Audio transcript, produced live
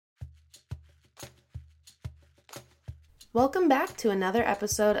Welcome back to another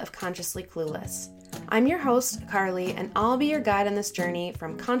episode of Consciously Clueless. I'm your host, Carly, and I'll be your guide on this journey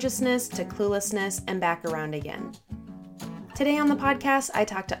from consciousness to cluelessness and back around again. Today on the podcast, I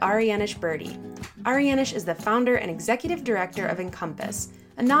talk to Aryenish Birdie. Aryenish is the founder and executive director of Encompass,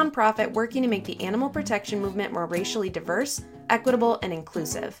 a nonprofit working to make the animal protection movement more racially diverse, equitable, and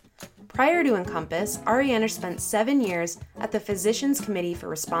inclusive. Prior to Encompass, Aryenish spent 7 years at the Physicians Committee for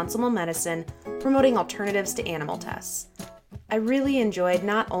Responsible Medicine, promoting alternatives to animal tests. I really enjoyed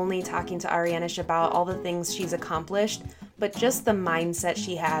not only talking to Aryenish about all the things she's accomplished, but just the mindset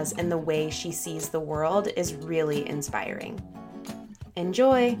she has and the way she sees the world is really inspiring.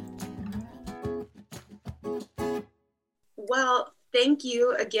 Enjoy! Well, thank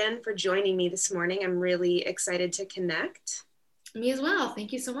you again for joining me this morning. I'm really excited to connect. Me as well.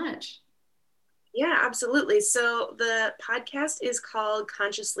 Thank you so much. Yeah, absolutely. So the podcast is called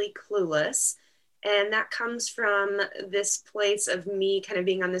Consciously Clueless, and that comes from this place of me kind of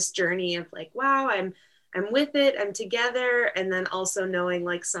being on this journey of like, wow, I'm with it, I'm together, and then also knowing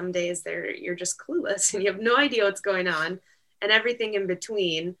like some days you're just clueless and you have no idea what's going on and everything in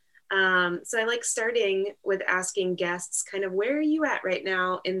between. So I like starting with asking guests kind of where are you at right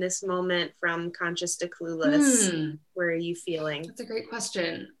now in this moment from conscious to clueless? Where are you feeling? That's a great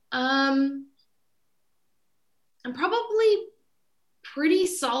question. I'm probably pretty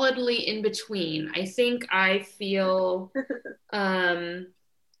solidly in between. I think I feel I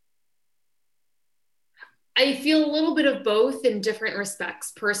feel a little bit of both in different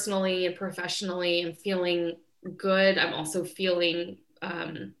respects, personally and professionally. I'm feeling good. I'm also feeling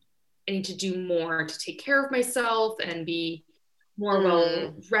I need to do more to take care of myself and be more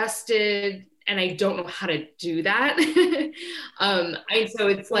well rested. And I don't know how to do that. So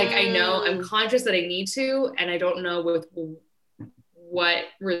it's like, I know I'm conscious that I need to, and I don't know with what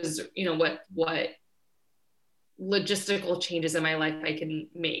logistical changes in my life I can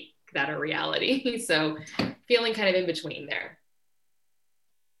make that a reality. So feeling kind of in between there.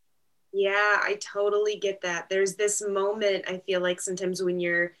 Yeah, I totally get that. There's this moment, I feel like sometimes when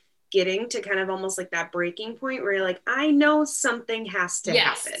you're getting to kind of almost like that breaking point where you're like, I know something has to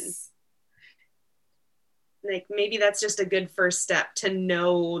happen. Like maybe that's just a good first step to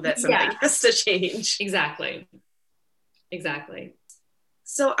know that something has to change. Exactly.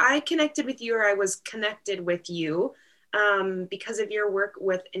 So I connected with you, or I was connected with you because of your work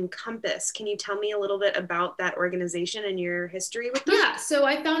with Encompass. Can you tell me a little bit about that organization and your history with them? Yeah, so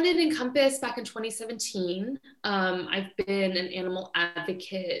I founded Encompass back in 2017. I've been an animal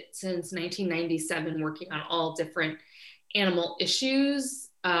advocate since 1997, working on all different animal issues,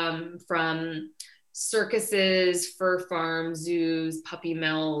 from circuses, fur farms, zoos, puppy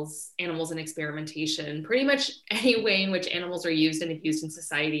mills, animals in experimentation, pretty much any way in which animals are used and abused in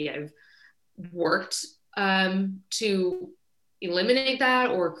society. I've worked to eliminate that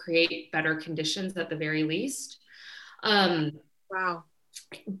or create better conditions at the very least. Wow.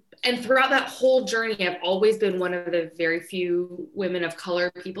 And throughout that whole journey, I've always been one of the very few women of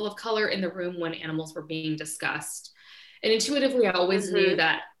color, people of color in the room when animals were being discussed. And intuitively, I always knew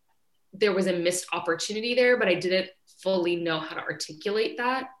that there was a missed opportunity there, but I didn't fully know how to articulate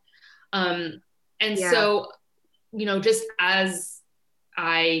that. So, just as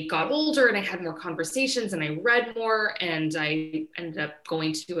I got older and I had more conversations and I read more, and I ended up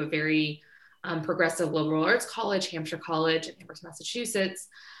going to a very progressive liberal arts college, Hampshire College in Amherst, Massachusetts,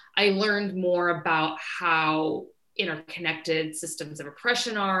 I learned more about how interconnected systems of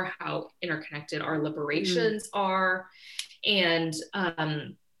oppression are, how interconnected our liberations are. And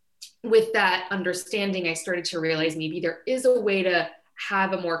with that understanding, I started to realize maybe there is a way to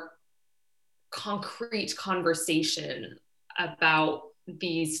have a more concrete conversation about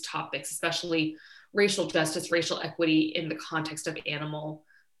these topics, especially racial justice, racial equity in the context of animal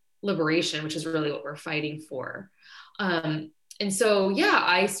liberation, which is really what we're fighting for. And so,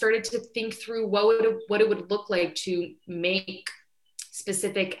 I started to think through what it would look like to make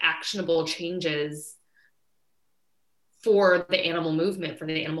specific actionable changes for the animal movement, for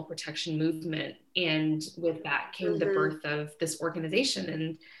the animal protection movement. And with that came the birth of this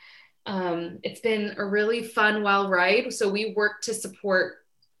organization. And it's been a really fun, wild ride. So we work to support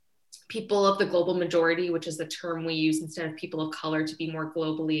people of the global majority, which is the term we use instead of people of color, to be more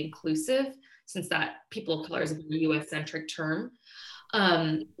globally inclusive, since that people of color is a US-centric term.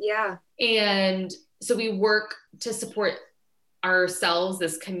 And so we work to support ourselves,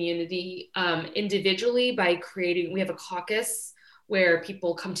 this community, individually by we have a caucus where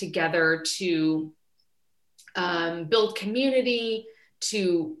people come together to build community,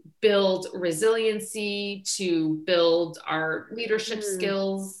 to build resiliency, to build our leadership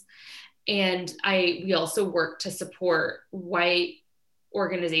skills. And we also work to support white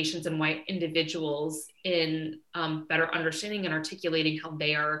organizations and white individuals in better understanding and articulating how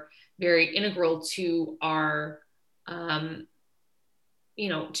they are very integral to our, to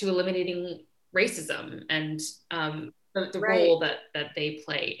eliminating racism and the role that they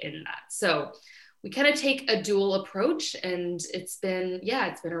play in that. So we kind of take a dual approach, and it's been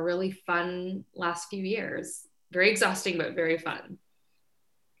a really fun last few years. Very exhausting, but very fun.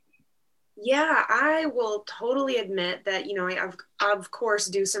 Yeah, I will totally admit that, I of course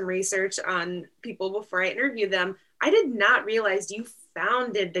do some research on people before I interview them. I did not realize you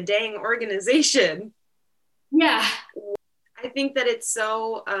founded the dang organization. Yeah. I think that it's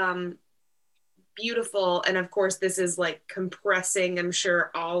so beautiful. And of course, this is like compressing, I'm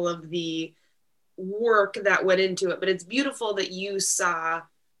sure, all of the work that went into it, but it's beautiful that you saw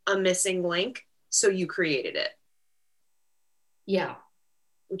a missing link, so you created it. Yeah.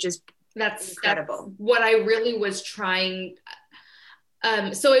 Which is that's incredible. That's what I really was trying.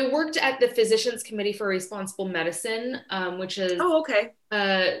 So I worked at the Physicians Committee for Responsible Medicine, which is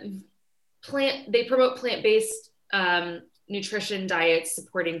they promote plant-based nutrition diets,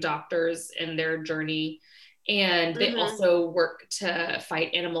 supporting doctors in their journey. And they also work to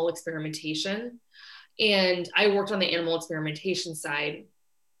fight animal experimentation. And I worked on the animal experimentation side.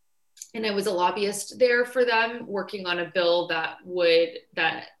 And I was a lobbyist there for them, working on a bill that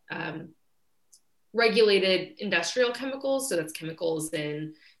regulated industrial chemicals. So that's chemicals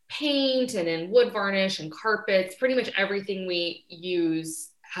in paint and in wood varnish and carpets. Pretty much everything we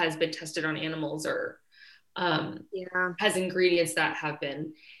use has been tested on animals or has ingredients that have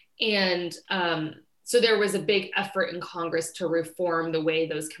been. And so there was a big effort in Congress to reform the way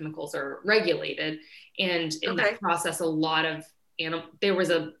those chemicals are regulated. And in that process, there was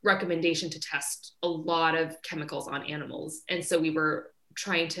a recommendation to test a lot of chemicals on animals. And so we were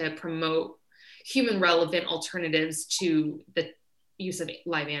trying to promote human relevant alternatives to the use of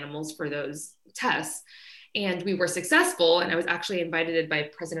live animals for those tests. And we were successful. And I was actually invited by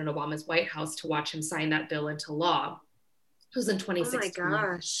President Obama's White House to watch him sign that bill into law. It was in 2016. Oh my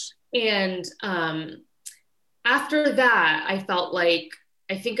gosh. And after that, I felt like,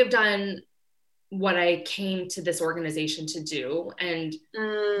 I think I've done what I came to this organization to do. And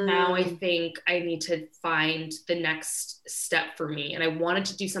now I think I need to find the next step for me. And I wanted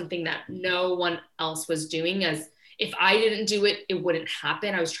to do something that no one else was doing, as if I didn't do it, it wouldn't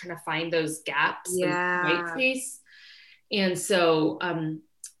happen. I was trying to find those gaps, those white space. And so,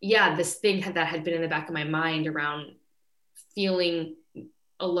 this thing that had been in the back of my mind around feeling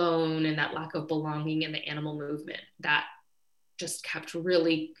alone and that lack of belonging in the animal movement, that just kept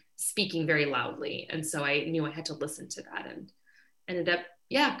really speaking very loudly. And so I knew I had to listen to that, and ended up,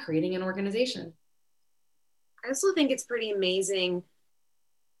 creating an organization. I also think it's pretty amazing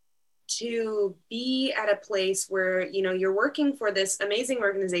to be at a place where, you're working for this amazing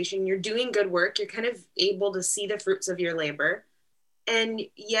organization, you're doing good work, you're kind of able to see the fruits of your labor, and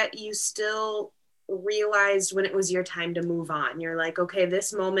yet you still realized when it was your time to move on. You're like, okay,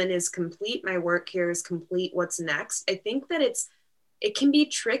 this moment is complete. My work here is complete. What's next? I think that it can be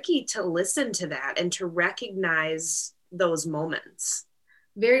tricky to listen to that and to recognize those moments.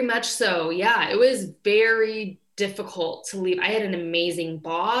 Very much so. Yeah, it was very difficult to leave. I had an amazing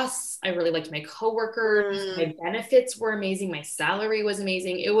boss. I really liked my coworkers. My benefits were amazing. My salary was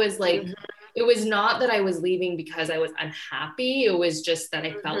amazing. It was like, it was not that I was leaving because I was unhappy. It was just that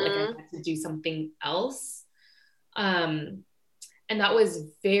I felt like I had to do something else. And that was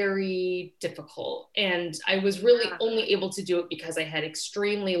very difficult. And I was really only able to do it because I had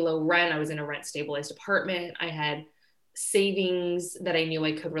extremely low rent. I was in a rent stabilized apartment. I had savings that I knew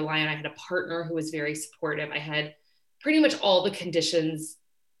I could rely on. I had a partner who was very supportive. I had pretty much all the conditions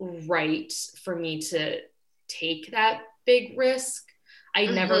right for me to take that big risk. I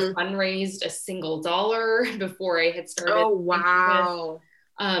never fundraised a single dollar before I had started. Oh, wow.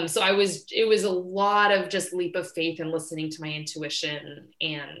 So it was a lot of just leap of faith and listening to my intuition.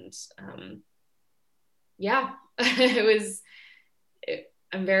 And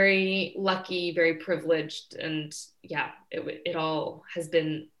I'm very lucky, very privileged. And it all has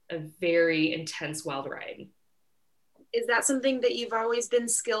been a very intense, wild ride. Is that something that you've always been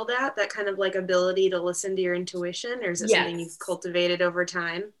skilled at, that kind of like ability to listen to your intuition, or is it something you've cultivated over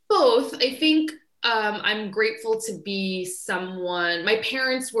time? Both. I think I'm grateful to be someone. My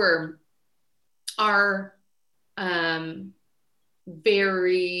parents were born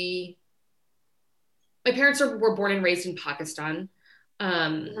and raised in Pakistan,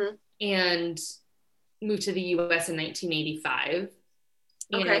 and moved to the US in 1985,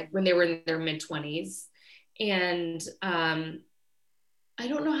 when they were in their mid-20s. And I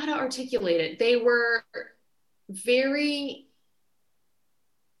don't know how to articulate it. They were very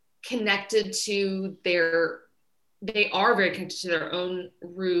connected to they are very connected to their own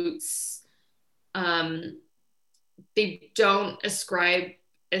roots. They don't ascribe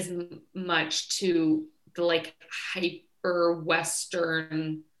as much to the like hyper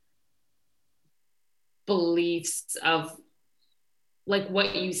Western beliefs of like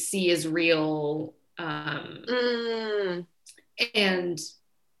what you see as real. And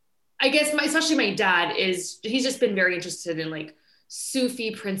I guess especially my dad he's just been very interested in like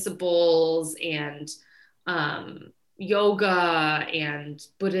Sufi principles and yoga and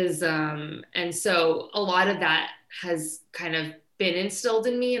Buddhism. And so a lot of that has kind of been instilled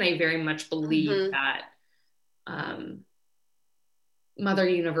in me. And I very much believe that Mother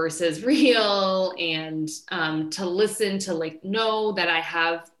Universe is real, and to listen to like know that I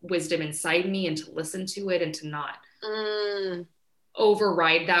have wisdom inside me and to listen to it and to not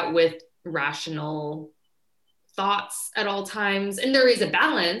override that with rational thoughts at all times. And there is a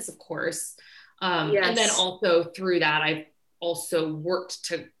balance, of course. Yes. And then also through that, I've also worked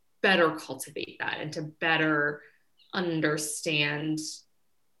to better cultivate that and to better understand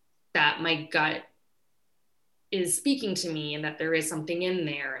that my gut is speaking to me and that there is something in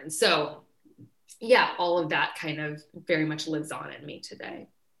there. And so, yeah, all of that kind of very much lives on in me today.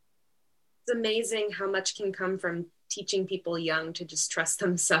 It's amazing how much can come from teaching people young to just trust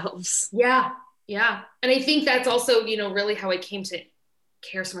themselves. Yeah. Yeah. And I think that's also, you know, really how I came to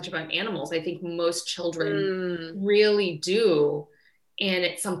care so much about animals. I think most children really do. And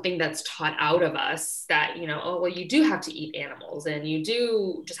it's something that's taught out of us that, you know, oh, well, you do have to eat animals and you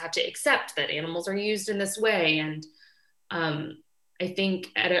do just have to accept that animals are used in this way. And I think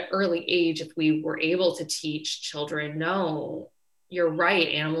at an early age, if we were able to teach children, no, you're right,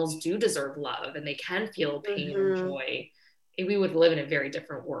 animals do deserve love and they can feel pain and joy, we would live in a very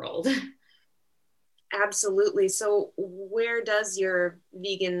different world. Absolutely. So where does your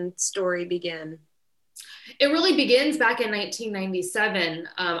vegan story begin? It really begins back in 1997.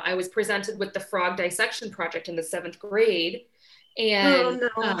 I was presented with the frog dissection project in the 7th grade. And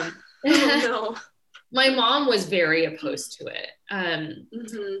oh no. My mom was very opposed to it. And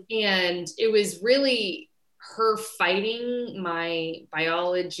it was really her fighting my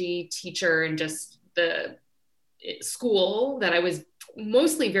biology teacher and just the school that I was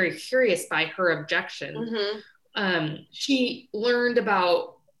mostly very curious by her objection. She learned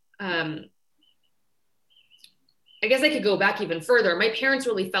about, I guess I could go back even further. My parents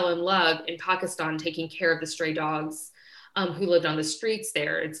really fell in love in Pakistan, taking care of the stray dogs who lived on the streets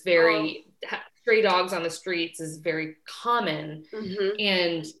there. It's very, stray dogs on the streets is very common.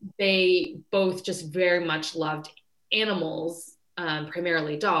 And they both just very much loved animals,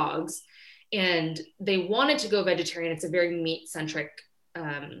 primarily dogs. And they wanted to go vegetarian. It's a very meat-centric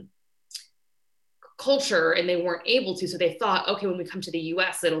culture, and they weren't able to. So they thought, okay, when we come to the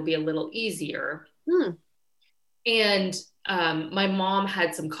US, it'll be a little easier. And my mom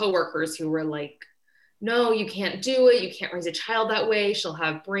had some coworkers who were like, no, you can't do it. You can't raise a child that way. She'll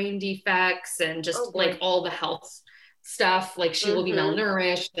have brain defects and just like all the health stuff. Like she will be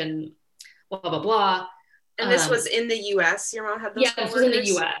malnourished and blah, blah, blah. And this was in the US? Your mom had those coworkers? This was in the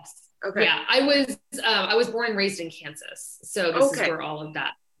US. Okay. Yeah, I was born and raised in Kansas. So this is where all of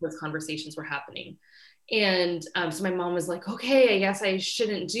those conversations were happening. And so my mom was like, okay, I guess I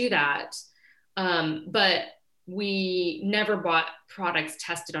shouldn't do that. But we never bought products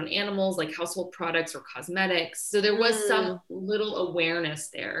tested on animals, like household products or cosmetics. So there was some little awareness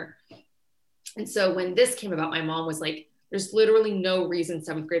there. And so when this came about, my mom was like, there's literally no reason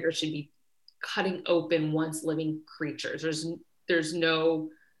 7th graders should be cutting open once living creatures. There's no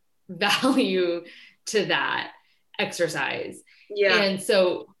value to that exercise. Yeah. And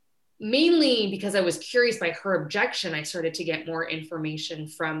so mainly because I was curious by her objection, I started to get more information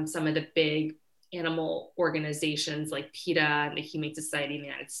from some of the big animal organizations like PETA and the Humane Society in the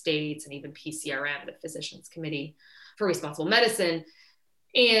United States, and even PCRM, the Physicians Committee for Responsible Medicine.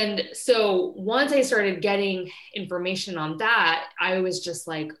 And so once I started getting information on that, I was just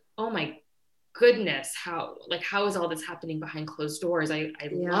like, oh my goodness, how is all this happening behind closed doors? I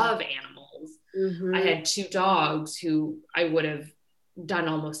love animals. I had 2 dogs who I would have done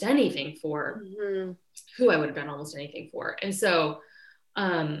almost anything for, And so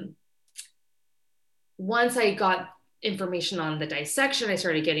once I got information on the dissection, I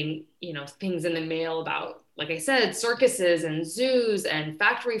started getting, things in the mail about, like I said, circuses and zoos and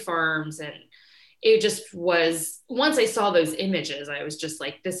factory farms. And it just was, once I saw those images, I was just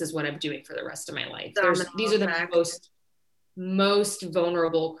like, this is what I'm doing for the rest of my life. These are the most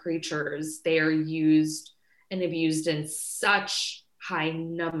vulnerable creatures. They are used and abused in such high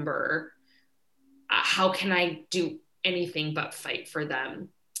number, how can I do anything but fight for them?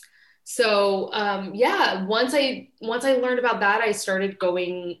 So, once I learned about that, I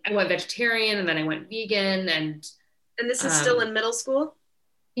went vegetarian, and then I went vegan, and this is still in middle school?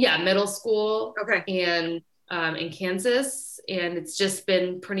 Yeah, middle school. Okay. And in Kansas. And it's just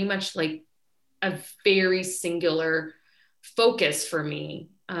been pretty much like a very singular focus for me.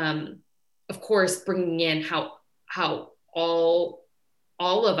 Of course, bringing in how all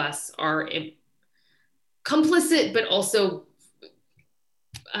of us are complicit, but also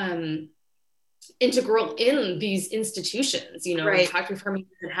integral in these institutions. You know, right. Factory farming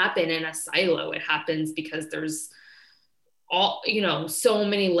doesn't happen in a silo. It happens because there's so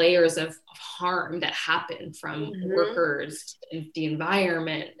many layers of harm that happen from workers and the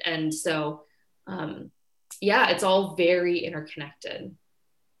environment. And so, it's all very interconnected.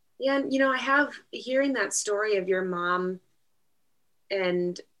 Yeah. And, I have hearing that story of your mom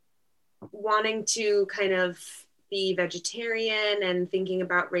and wanting to kind of be vegetarian and thinking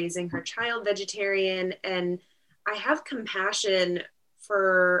about raising her child vegetarian. And I have compassion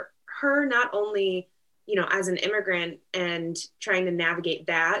for her, not only, as an immigrant and trying to navigate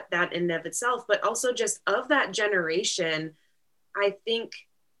that in and of itself, but also just of that generation. I think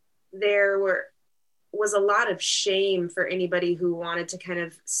there was a lot of shame for anybody who wanted to kind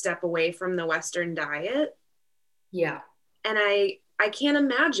of step away from the Western diet. Yeah. And I can't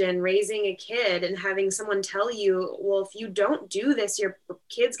imagine raising a kid and having someone tell you, well, if you don't do this, your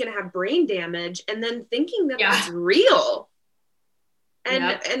kid's going to have brain damage, and then thinking that that's real.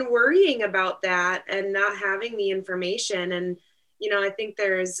 And worrying about that and not having the information. And, I think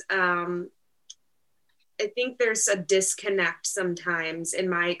there's a disconnect sometimes in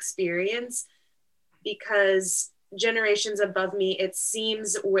my experience, because generations above me, it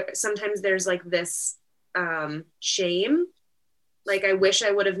seems sometimes there's like this shame. Like, I wish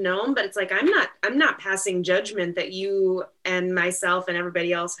I would have known, but it's like, I'm not passing judgment that you and myself and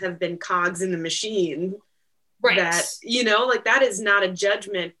everybody else have been cogs in the machine. Right. That, like, that is not a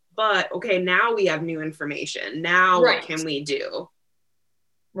judgment, but okay, now we have new information. Now what can we do?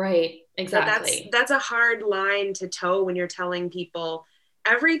 Right. Exactly. But that's a hard line to toe when you're telling people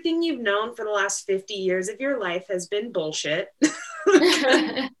everything you've known for the last 50 years of your life has been bullshit.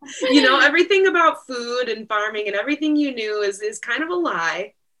 Everything about food and farming and everything you knew is kind of a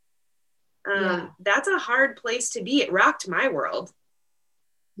lie. That's a hard place to be. It rocked my world.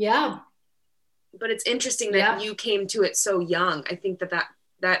 Yeah. But it's interesting that you came to it so young. I think that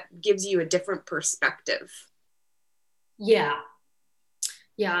gives you a different perspective. Yeah.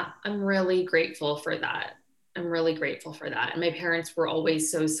 Yeah. I'm really grateful for that. And my parents were always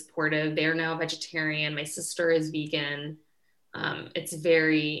so supportive. They're now vegetarian. My sister is vegan. It's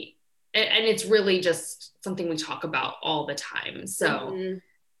it's really just something we talk about all the time. So I'm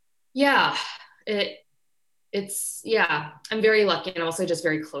very lucky, and also just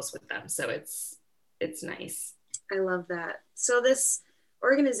very close with them. So it's nice. I love that. So this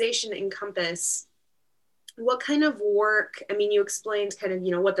organization Encompass, what kind of work, you explained kind of,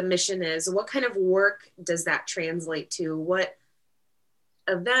 what the mission is. What kind of work does that translate to? What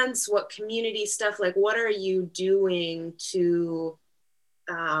events, what community stuff, like what are you doing to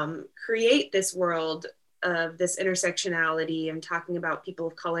create this world of this intersectionality and talking about people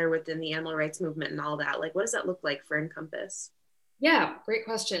of color within the animal rights movement and all that? Like, what does that look like for Encompass? Yeah, great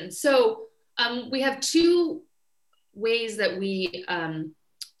question. So we have two ways that we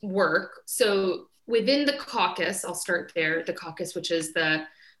work. So within the caucus, I'll start there, the caucus, which is the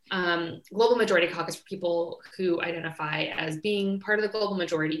global majority caucus for people who identify as being part of the global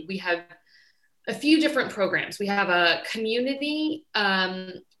majority. We have a few different programs. We have a community,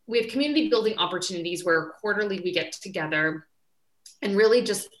 we have community building opportunities where quarterly we get together and really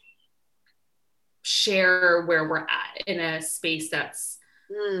just share where we're at in a space that's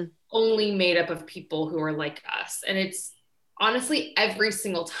only made up of people who are like us. And it's honestly, every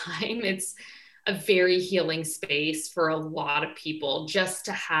single time, it's a very healing space for a lot of people just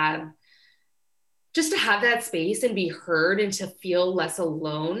to have that space and be heard and to feel less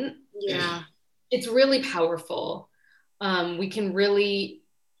alone. Yeah. It's really powerful. We can really,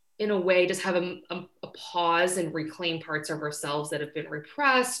 in a way, just have a pause and reclaim parts of ourselves that have been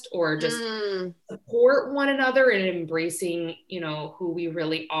repressed, or just support one another in embracing, who we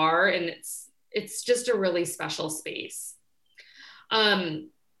really are. And it's just a really special space.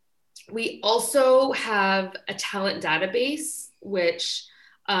 We also have a talent database, which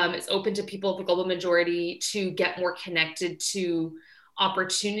is open to people of the global majority to get more connected to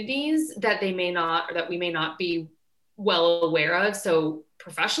opportunities that we may not be well aware of. So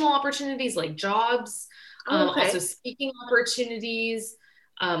professional opportunities like jobs, Okay. Also speaking opportunities,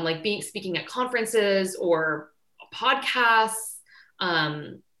 like speaking at conferences or podcasts,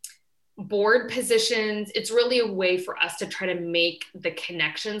 board positions. It's really a way for us to try to make the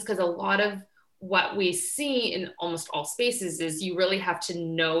connections, because a lot of what we see in almost all spaces is you really have to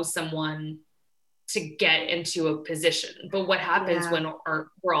know someone to get into a position. But what happens when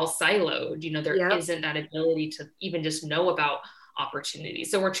we're all siloed? There isn't that ability to even just know about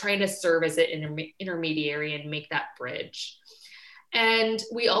opportunities. So we're trying to serve as an intermediary and make that bridge. And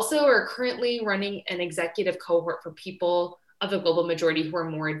we also are currently running an executive cohort for people of the global majority who are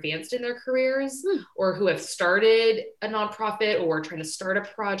more advanced in their careers or who have started a nonprofit or trying to start a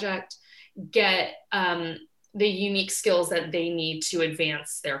project, get the unique skills that they need to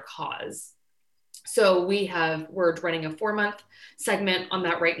advance their cause. So we're running a 4-month segment on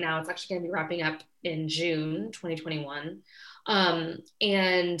that right now. It's actually going to be wrapping up in June 2021. And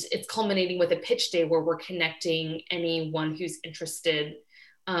it's culminating with a pitch day where we're connecting anyone who's interested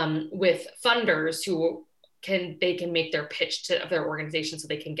with funders who can make their pitch of their organization so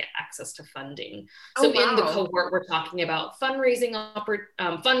they can get access to funding. So in the cohort, we're talking about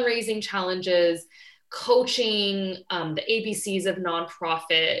fundraising challenges, coaching, the ABCs of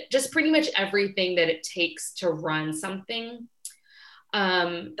nonprofit, just pretty much everything that it takes to run something.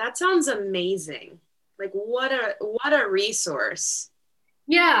 That sounds amazing. Like what a resource.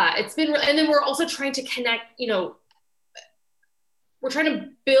 Yeah, it's been, and then we're also trying to connect, we're trying to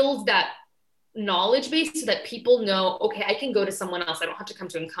build that knowledge base so that people know, okay, I can go to someone else. I don't have to come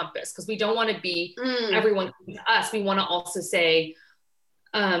to Encompass, because we don't want to be everyone coming to us. We want to also say,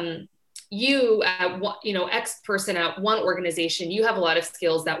 you at X person at one organization, you have a lot of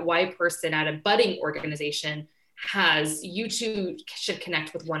skills that Y person at a budding organization has. You two should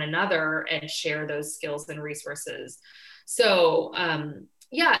connect with one another and share those skills and resources. So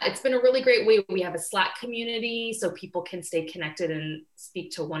it's been a really great way. We have a Slack community so people can stay connected and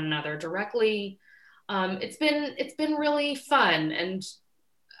speak to one another directly. It's been really fun, and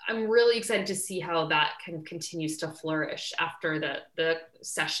I'm really excited to see how that kind of continues to flourish after the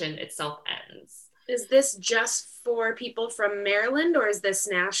session itself ends. Is this just for people from Maryland, or is this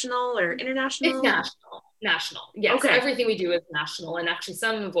national or international? It's national. Yes. Okay. Everything we do is national, and actually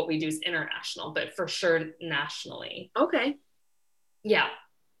some of what we do is international, but for sure nationally. Okay. Yeah.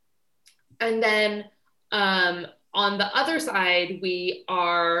 And then on the other side, we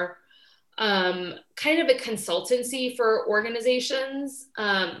are kind of a consultancy for organizations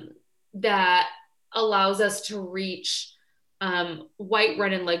that allows us to reach white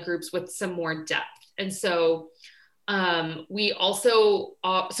run and led groups with some more depth. And so we also,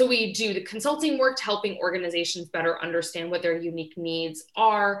 so we do the consulting work to helping organizations better understand what their unique needs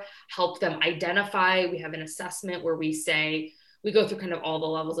are, help them identify. We have an assessment where we go through kind of all the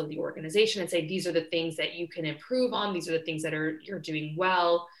levels of the organization and say, these are the things that you can improve on. These are the things that you're doing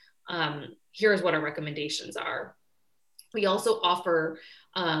well. Here's what our recommendations are. We also offer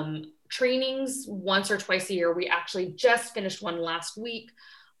trainings once or twice a year. We actually just finished one last week.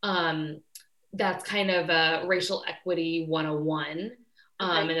 That's kind of a racial equity 101.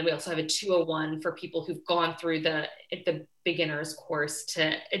 And then we also have a 201 for people who've gone through the beginner's course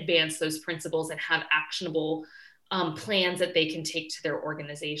to advance those principles and have actionable plans that they can take to their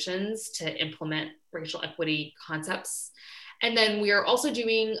organizations to implement racial equity concepts. And then we are also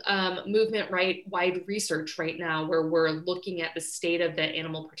doing movement-wide research right now, where we're looking at the state of the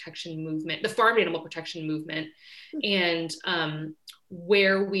animal protection movement, the farmed animal protection movement, and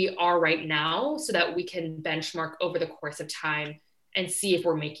where we are right now so that we can benchmark over the course of time and see if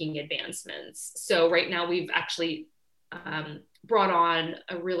we're making advancements. So right now we've actually brought on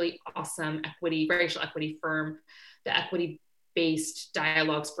a really awesome racial equity firm, the Equity-Based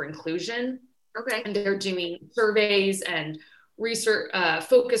Dialogues for Inclusion. Okay. And they're doing surveys and research,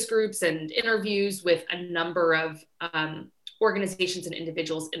 focus groups and interviews with a number of organizations and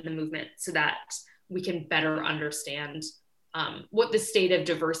individuals in the movement so that we can better understand what the state of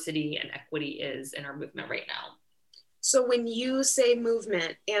diversity and equity is in our movement right now. So when you say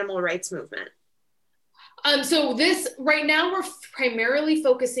movement, animal rights movement. So right now we're primarily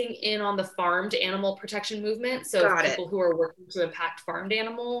focusing in on the farmed animal protection movement. So people who are working to impact farmed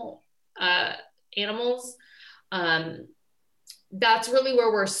animals. That's really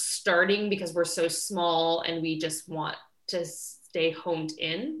where we're starting because we're so small and we just want to stay honed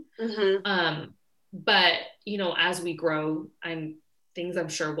in. Mm-hmm. But as we grow, things I'm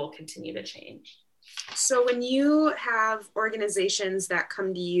sure will continue to change. So when you have organizations that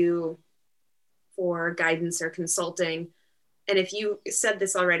come to you for guidance or consulting, and if you said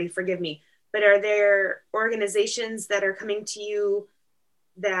this already, forgive me, but are there organizations that are coming to you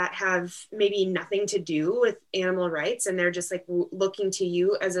that have maybe nothing to do with animal rights, and they're just like looking to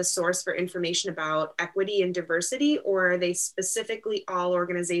you as a source for information about equity and diversity? Or are they specifically all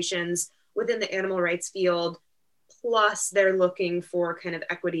organizations within the animal rights field, plus they're looking for kind of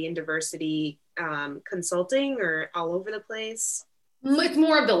equity and diversity consulting, or all over the place? It's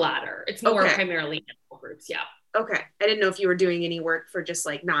more of the latter. It's more Okay. primarily animal groups. Yeah. Okay. I didn't know if you were doing any work for just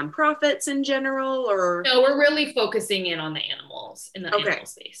like nonprofits in general, or. No, we're really focusing in on the animals in the Okay. animal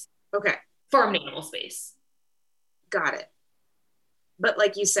space. Okay. Farm animal space. Got it. But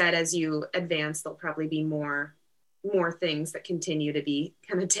like you said, as you advance, there'll probably be more things that continue to be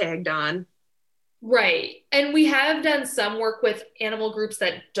kind of tagged on. Right. And we have done some work with animal groups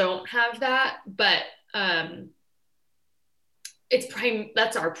that don't have that, but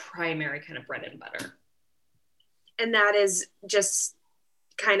that's our primary kind of bread and butter. And that is just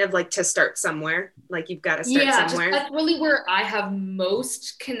kind of like to start somewhere. Like you've got to start somewhere. That's really where I have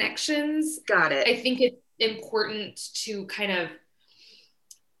most connections. Got it. I think it's important to kind of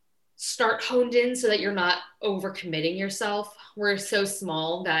start honed in so that you're not overcommitting yourself. We're so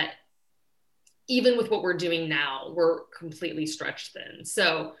small that even with what we're doing now, we're completely stretched thin.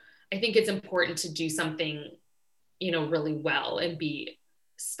 So I think it's important to do something, really well and be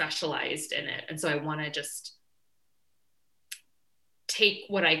specialized in it. And so I want to just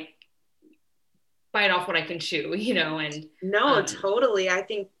bite off what I can chew, and no, totally. I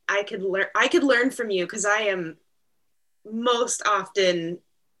think I could learn from you, because I am most often,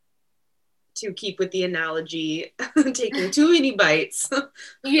 to keep with the analogy, taking too many bites.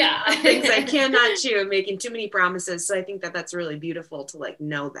 Yeah. Things I cannot chew, making too many promises. So I think that that's really beautiful to like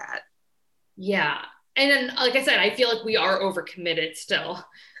know that. Yeah. And then, like I said, I feel like we are overcommitted still,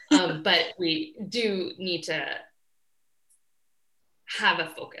 but we do need to have a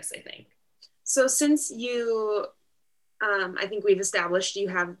focus, I think. So since you, I think we've established you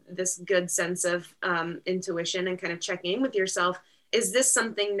have this good sense of intuition and kind of checking in with yourself. Is this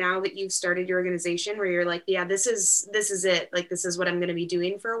something now that you've started your organization where you're like, yeah, this is it, like this is what I'm going to be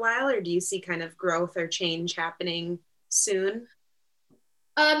doing for a while? Or do you see kind of growth or change happening soon?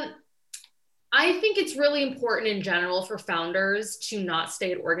 I think it's really important in general for founders to not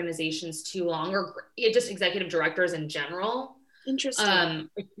stay at organizations too long, or just executive directors in general. Interesting. I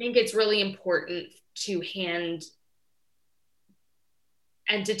think it's really important to hand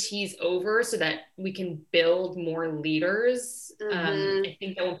entities over so that we can build more leaders. Mm-hmm. I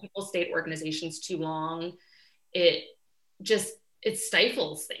think that when people stay at organizations too long, it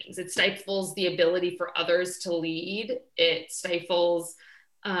stifles things. It stifles the ability for others to lead. It stifles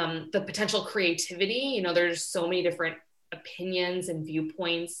the potential creativity. There's so many different opinions and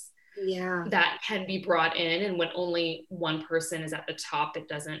viewpoints that can be brought in, and when only one person is at the top, that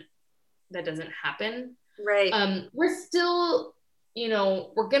doesn't happen. Right. We're still,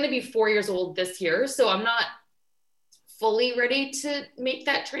 we're going to be 4 years old this year, so I'm not fully ready to make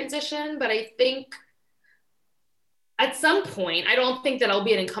that transition, but I think at some point, I don't think that I'll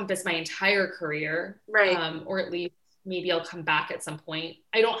be encompass my entire career, right? Or at least maybe I'll come back at some point.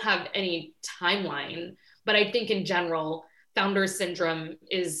 I don't have any timeline, but I think in general, founder syndrome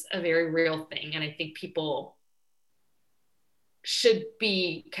is a very real thing. And I think people should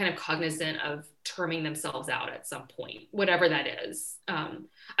be kind of cognizant of terming themselves out at some point, whatever that is.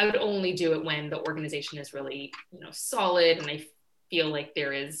 I would only do it when the organization is really, solid, and I feel like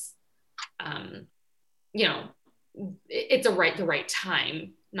there is, it's the right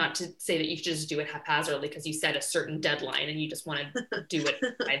time. Not to say that you should just do it haphazardly because you set a certain deadline and you just want to do it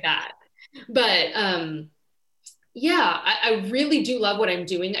by that. But I really do love what I'm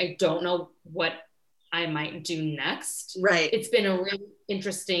doing. I don't know what I might do next. Right. It's been a really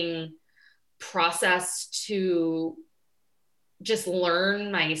interesting process to just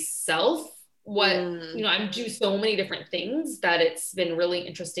learn myself I do so many different things that it's been really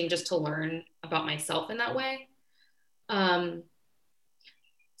interesting just to learn about myself in that way.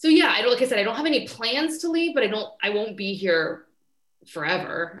 So yeah, like I said, I don't have any plans to leave, but I won't be here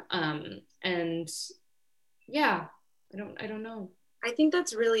forever. And yeah, I don't know. I think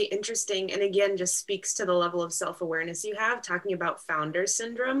that's really interesting. And again, just speaks to the level of self-awareness you have, talking about founder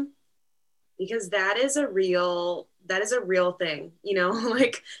syndrome, because that is a real thing,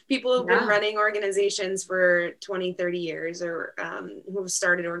 like people have been running organizations for 20, 30 years, or who have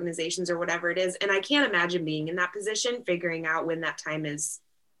started organizations or whatever it is. And I can't imagine being in that position, figuring out when that time is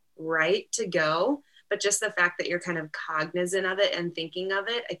right to go. But just the fact that you're kind of cognizant of it and thinking of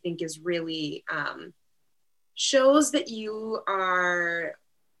it, I think is really shows that you are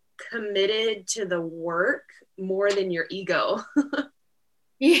committed to the work more than your ego.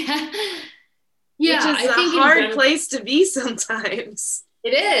 Yeah. Which is a hard place to be sometimes.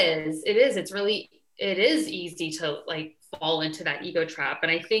 It is easy to like fall into that ego trap.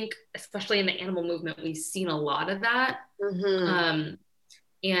 And I think, especially in the animal movement, we've seen a lot of that. And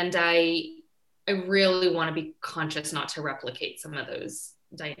I really want to be conscious not to replicate some of those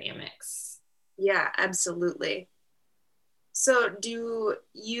dynamics. Yeah, absolutely. So do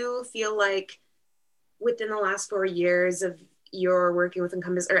you feel like within the last 4 years of your working with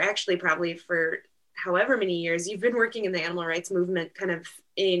Encompass, or actually probably for however many years you've been working in the animal rights movement kind of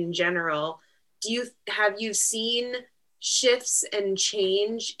in general, have you seen shifts and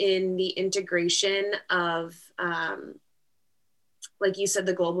change in the integration of, like you said,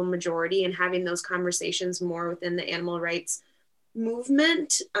 the global majority, and having those conversations more within the animal rights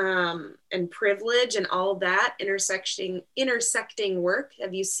movement, and privilege and all that intersecting work?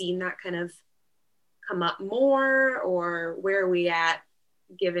 Have you seen that kind of come up more, or where are we at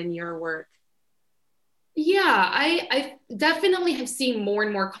given your work? Yeah, I definitely have seen more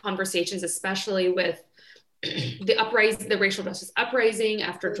and more conversations, especially with the racial justice uprising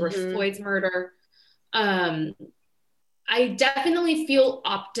after George Floyd's murder. I definitely feel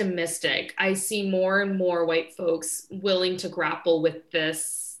optimistic. I see more and more white folks willing to grapple with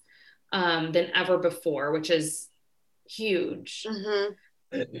this than ever before, which is huge.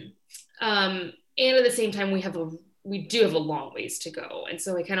 And at the same time, we do have a long ways to go. And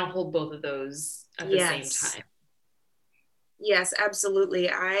so I kind of hold both of those at the same time. Yes, absolutely.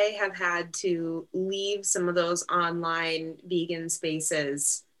 I have had to leave some of those online vegan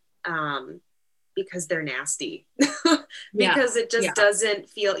spaces because they're nasty. Because it just doesn't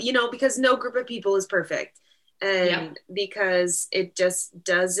feel, because no group of people is perfect. And because it just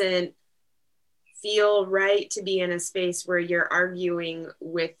doesn't feel right to be in a space where you're arguing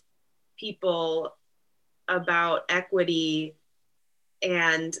with people about equity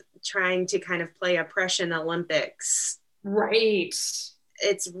and trying to kind of play oppression Olympics. Right.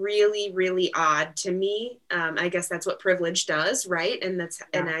 It's really, really odd to me. I guess that's what privilege does, right? And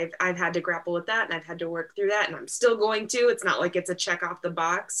and I've had to grapple with that, and I've had to work through that, and I'm still going to. It's not like it's a check off the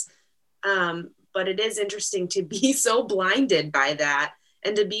box. But it is interesting to be so blinded by that,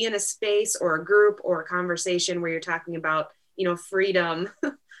 and to be in a space or a group or a conversation where you're talking about, freedom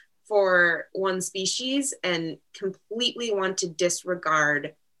for one species and completely want to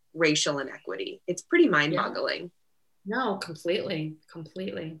disregard racial inequity. It's pretty mind-boggling. No, completely.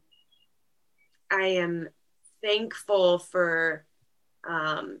 I am thankful for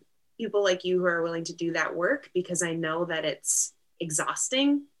people like you who are willing to do that work, because I know that it's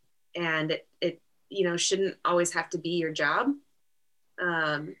exhausting, and it shouldn't always have to be your job.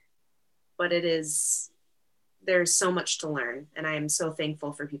 But there's so much to learn, and I am so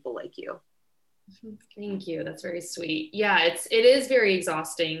thankful for people like you. Thank you. That's very sweet. Yeah, it is very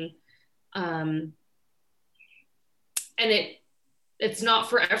exhausting. And it's not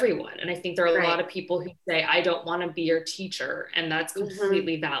for everyone. And I think there are a lot of people who say, I don't want to be your teacher. And that's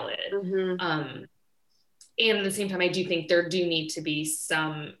completely valid. And at the same time, I do think there do need to be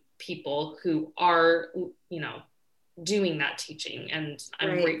some people who are, doing that teaching. And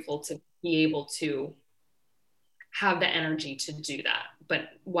I'm grateful to be able to have the energy to do that, but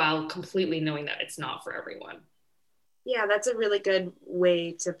while completely knowing that it's not for everyone. Yeah, that's a really good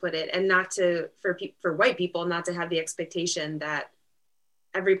way to put it. And not to, for white people, not to have the expectation that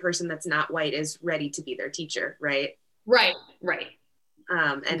every person that's not white is ready to be their teacher, right? Right.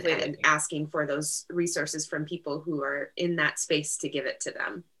 And asking for those resources from people who are in that space to give it to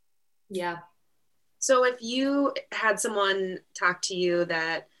them. Yeah. So if you had someone talk to you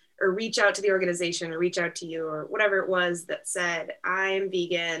or reach out to the organization, or reach out to you, or whatever it was, that said, I am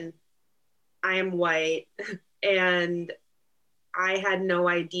vegan, I am white, and I had no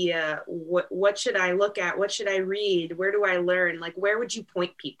idea what should I look at? What should I read? Where do I learn? Like, where would you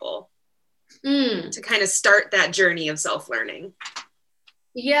point people to kind of start that journey of self-learning?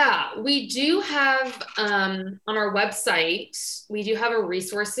 Yeah, we do have on our website, we do have a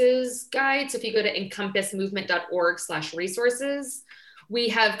resources guide. So if you go to encompassmovement.org/resources, we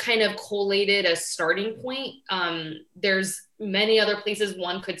have kind of collated a starting point. There's many other places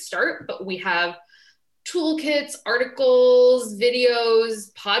one could start, but we have toolkits, articles,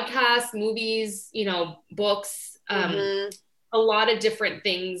 videos, podcasts, movies, books, a lot of different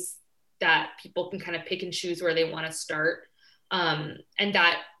things that people can kind of pick and choose where they want to start. And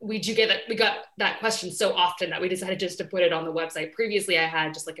that we got that question so often that we decided just to put it on the website. Previously, I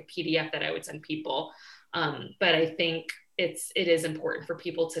had just like a PDF that I would send people. But I think it is important for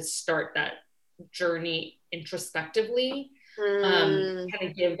people to start that journey introspectively, kind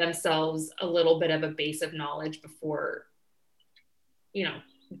of give themselves a little bit of a base of knowledge before,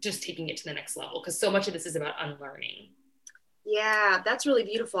 just taking it to the next level. Because so much of this is about unlearning. Yeah, that's really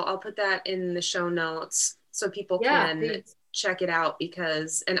beautiful. I'll put that in the show notes so people Yeah, can please. check it out,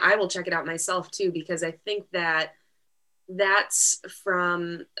 because, and I will check it out myself too, because I think that that's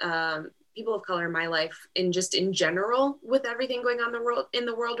from people of color in my life, and just in general with everything going on in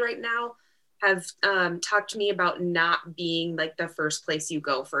the world right now, have talked to me about not being like the first place you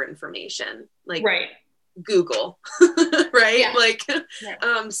go for information, like Right. Google, right? Yeah. Like,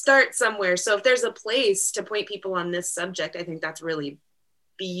 Yeah. start somewhere. So if there's a place to point people on this subject, I think that's really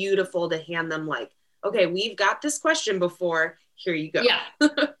beautiful to hand them, like, okay, we've got this question before, here you go. Yeah.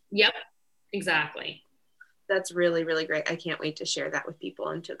 Yep. Exactly. That's really, really great. I can't wait to share that with people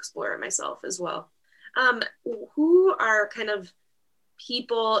and to explore it myself as well. Who are kind of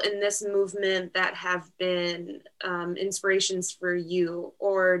people in this movement that have been inspirations for you,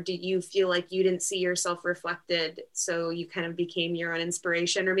 or do you feel like you didn't see yourself reflected, so you kind of became your own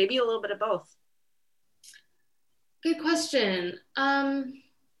inspiration, or maybe a little bit of both? Good question.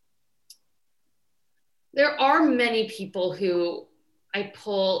 There are many people who I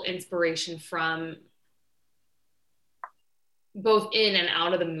pull inspiration from, both in and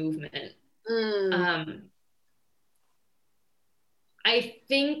out of the movement. I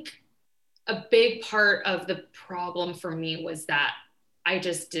think a big part of the problem for me was that I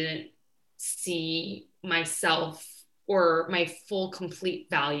just didn't see myself or my full complete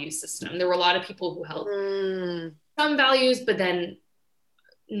value system. There were a lot of people who held some values, but then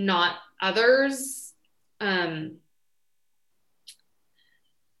not others.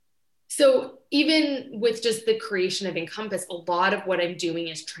 So even with just the creation of Encompass, a lot of what I'm doing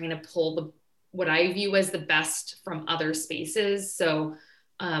is trying to pull what I view as the best from other spaces. So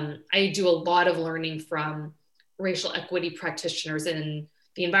I do a lot of learning from racial equity practitioners in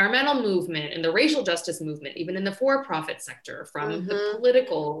the environmental movement, in the racial justice movement, even in the for-profit sector, from the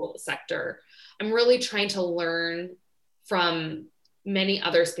political sector. I'm really trying to learn from many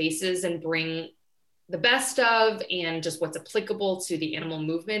other spaces and bring the best of and just what's applicable to the animal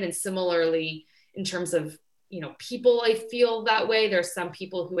movement. And similarly, in terms of, people, I feel that way. There's some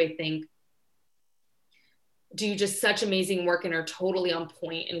people who I think do just such amazing work and are totally on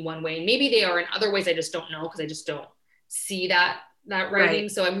point in one way. And maybe they are in other ways, I just don't know, because I just don't see that writing.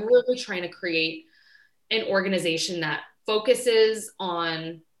 Right. So I'm really trying to create an organization that focuses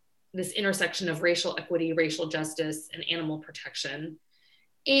on this intersection of racial equity, racial justice, and animal protection.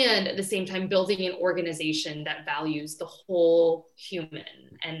 And at the same time, building an organization that values the whole human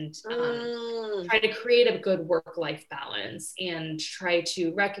and try to create a good work-life balance and try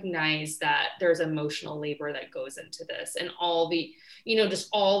to recognize that there's emotional labor that goes into this and all the, just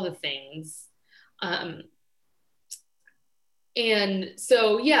all the things. And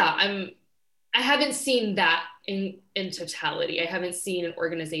so, yeah, I haven't seen that in totality. I haven't seen an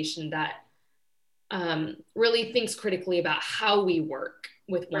organization that really thinks critically about how we work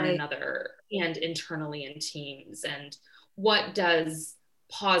with one another and internally in teams, and what does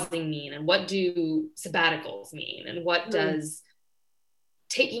pausing mean, and what do sabbaticals mean, and what does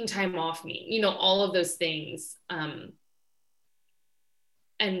taking time off mean, all of those things.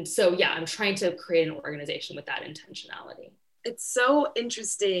 And so, yeah, I'm trying to create an organization with that intentionality. It's so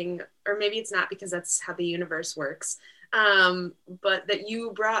interesting, or maybe it's not, because that's how the universe works, but that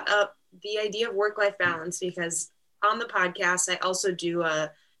you brought up the idea of work-life balance, because on the podcast, I also do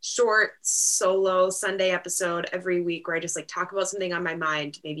a short solo Sunday episode every week where I just talk about something on my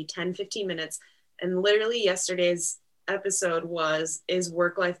mind, maybe 10-15 minutes. And literally yesterday's episode was, is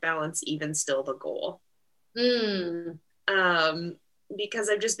work-life balance even still the goal? Because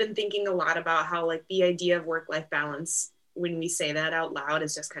I've just been thinking a lot about how the idea of work-life balance, when we say that out loud,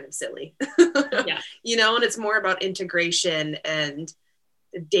 is just kind of silly. Yeah. And it's more about integration and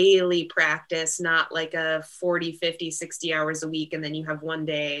daily practice, not like a 40, 50, 60 hours a week and then you have one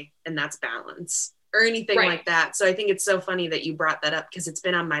day and that's balance or anything like that. So I think it's so funny that you brought that up, because it's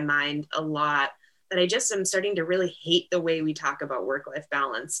been on my mind a lot, that I just am starting to really hate the way we talk about work-life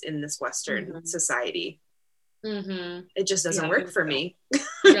balance in this Western society. It just doesn't work for me. It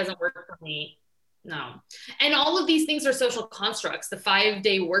doesn't work for me. No. And all of these things are social constructs. The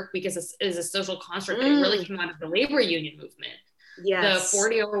 5-day work week is a social construct that really came out of the labor union movement. Yes. The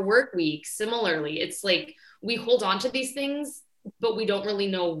 40-hour work week, similarly, it's we hold on to these things, but we don't really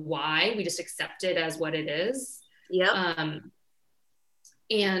know why. We just accept it as what it is. Yeah.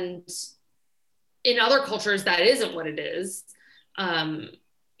 And in other cultures, that isn't what it is.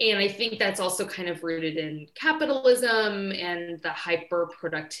 And I think that's also kind of rooted in capitalism and the hyper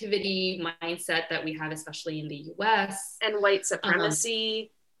productivity mindset that we have, especially in the US. And white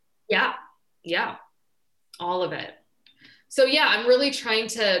supremacy. Yeah. All of it. So yeah, I'm really trying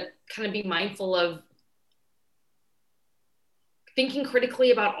to kind of be mindful of thinking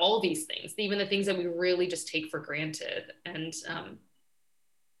critically about all these things, even the things that we really just take for granted. And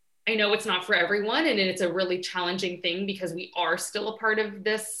I know it's not for everyone, and it's a really challenging thing because we are still a part of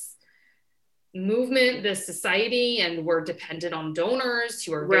this movement, this society, and we're dependent on donors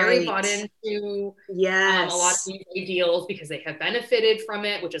who are very bought into a lot of these ideals because they have benefited from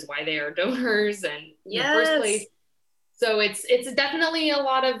it, which is why they are donors and in the first place. So it's definitely a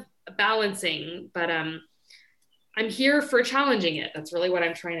lot of balancing, but I'm here for challenging it. That's really what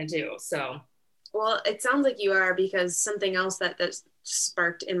I'm trying to do. So, well, it sounds like you are, because something else that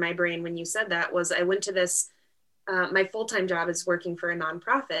sparked in my brain when you said that was I went to this. My full-time job is working for a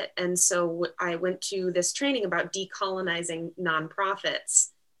nonprofit. And so I went to this training about decolonizing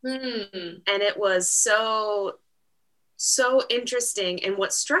nonprofits. And it was so interesting. And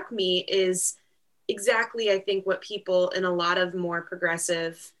what struck me is exactly, I think, what people in a lot of more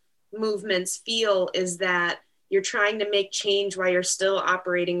progressive movements feel, is that you're trying to make change while you're still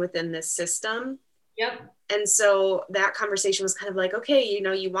operating within this system. Yep. And so that conversation was kind of like, okay, you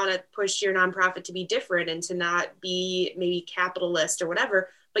know, you want to push your nonprofit to be different and to not be maybe capitalist or whatever,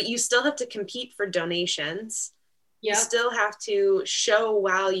 but you still have to compete for donations. Yep. You still have to show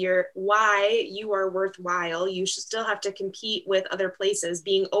why you are worthwhile. You should still have to compete with other places,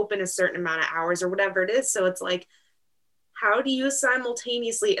 being open a certain amount of hours or whatever it is. So it's like, how do you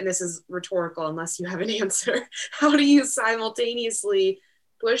simultaneously, and this is rhetorical unless you have an answer, how do you simultaneously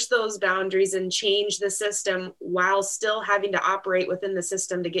push those boundaries and change the system while still having to operate within the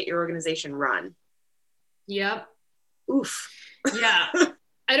system to get your organization run? Yep. Oof. Yeah.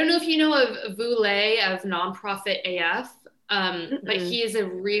 I don't know if you know of Voulet of Nonprofit AF, but he is a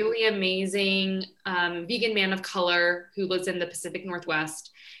really amazing vegan man of color who lives in the Pacific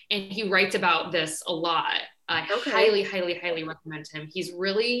Northwest, and he writes about this a lot. I highly, highly, highly recommend him. He's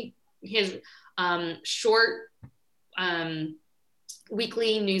really, his short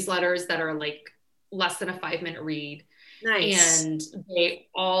weekly newsletters that are like less than a 5-minute read. Nice. And they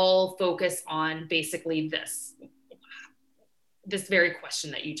all focus on basically this very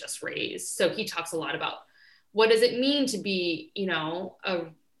question that you just raised. So he talks a lot about what does it mean to be, you know, a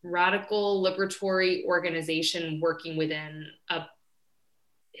radical liberatory organization working within a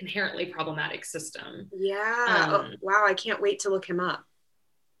inherently problematic system. Yeah. Wow. I can't wait to look him up.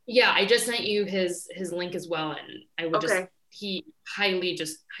 Yeah. I just sent you his link as well. And I would highly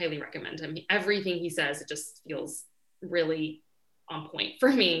recommend him. Everything he says, it just feels really on point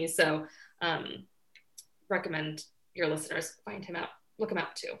for me. So recommend your listeners find him out, look him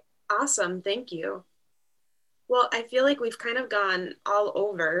up too. Awesome. Thank you. Well, I feel like we've kind of gone all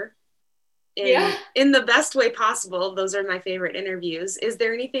over in the best way possible. Those are my favorite interviews. Is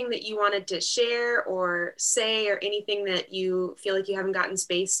there anything that you wanted to share or say, or anything that you feel like you haven't gotten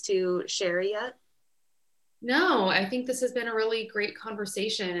space to share yet? No, I think this has been a really great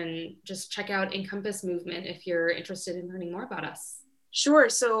conversation, and just check out Encompass Movement if you're interested in learning more about us. Sure.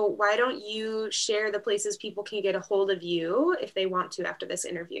 So why don't you share the places people can get a hold of you if they want to after this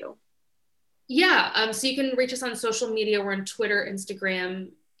interview? Yeah. So you can reach us on social media. We're on Twitter, Instagram,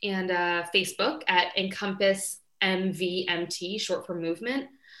 and Facebook at Encompass MVMT, short for movement.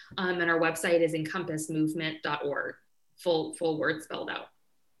 And our website is encompassmovement.org, full word spelled out.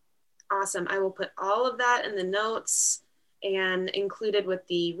 Awesome. I will put all of that in the notes and included with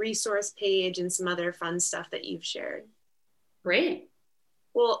the resource page and some other fun stuff that you've shared. Great.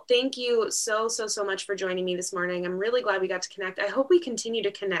 Well, thank you so much for joining me this morning. I'm really glad we got to connect. I hope we continue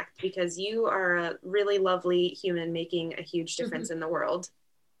to connect, because you are a really lovely human making a huge difference in the world.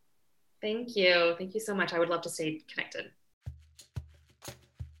 Thank you. Thank you so much. I would love to stay connected.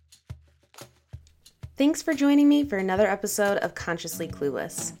 Thanks for joining me for another episode of Consciously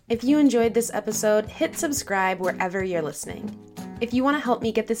Clueless. If you enjoyed this episode, hit subscribe wherever you're listening. If you want to help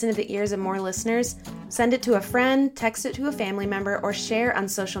me get this into the ears of more listeners, send it to a friend, text it to a family member, or share on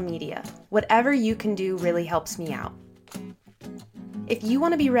social media. Whatever you can do really helps me out. If you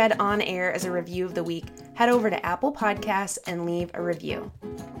want to be read on air as a review of the week, head over to Apple Podcasts and leave a review.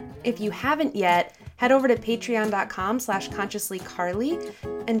 If you haven't yet, head over to patreon.com/consciouslycarly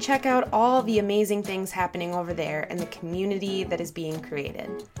and check out all the amazing things happening over there and the community that is being created.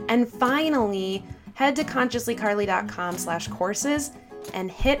 And finally, head to consciouslycarly.com/courses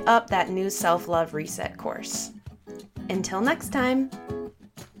and hit up that new self-love reset course. Until next time.